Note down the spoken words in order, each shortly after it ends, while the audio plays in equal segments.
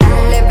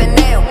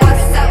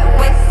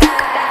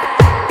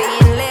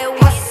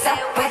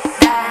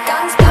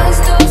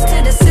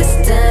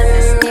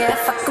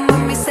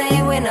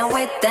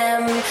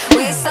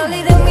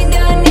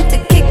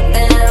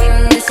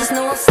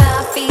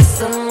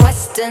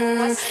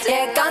Western.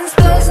 Yeah, guns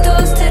close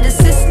doors to the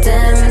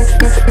system.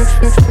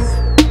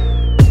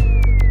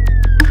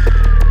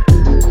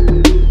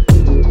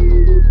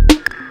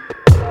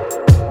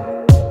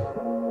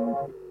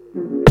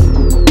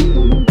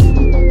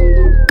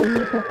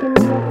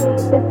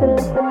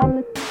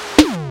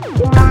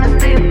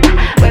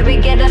 Where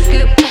we get our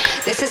scoop.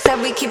 This is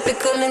how we keep it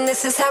cool and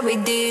this is how we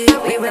do.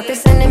 We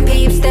representing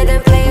peeps that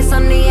don't play us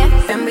on the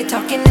FM. We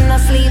talking in our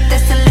sleep,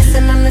 that's to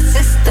listen on the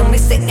system. We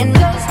sitting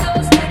close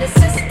to the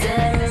system.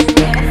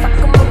 Yeah, fuck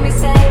 'em when we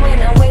say we're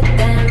not with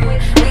them. We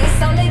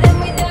solid and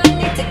we don't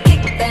need to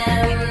kick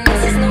them.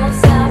 This is north,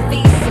 south,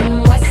 east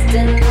and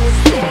western.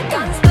 Yeah,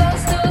 guns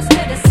close doors to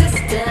the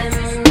system.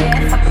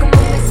 Yeah, fuck 'em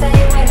when we say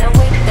we're not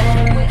with them.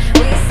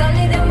 We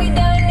solid and we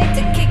don't need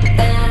to kick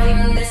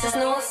them. This is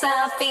north,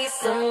 south,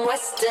 east and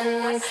western.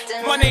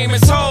 My name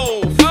is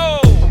Hov,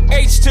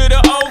 H to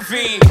the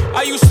OV.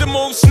 I used to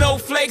move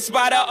snowflakes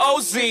by the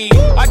OZ.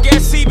 I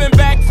guess even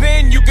back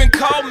then you can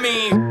call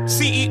me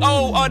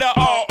CEO of the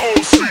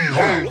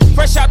ROC.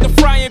 Fresh out the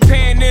frying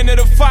pan into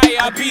the fire.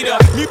 I be the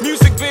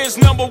music biz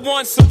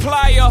 #1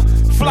 supplier.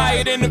 Fly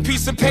it in a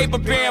piece of paper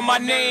bearing my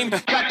name.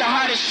 Got the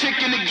hottest chick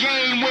in the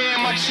game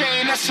wearing my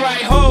chain. That's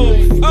right,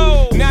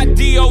 Hov. Not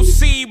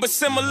DOC, but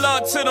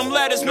similar to them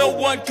letters. No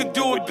one could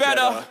do it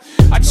better.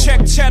 I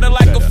check cheddar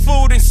like a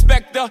food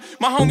inspector.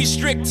 My homie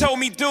Strick told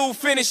me, dude,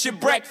 finish your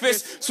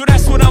breakfast. So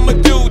that's what I'ma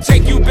do.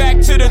 Take you back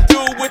to the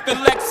dude with the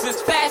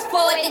Lexus. Fast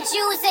forward the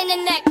jewels and the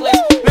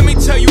necklace. Let me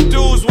tell you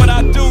dudes what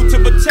I do to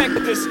protect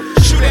it.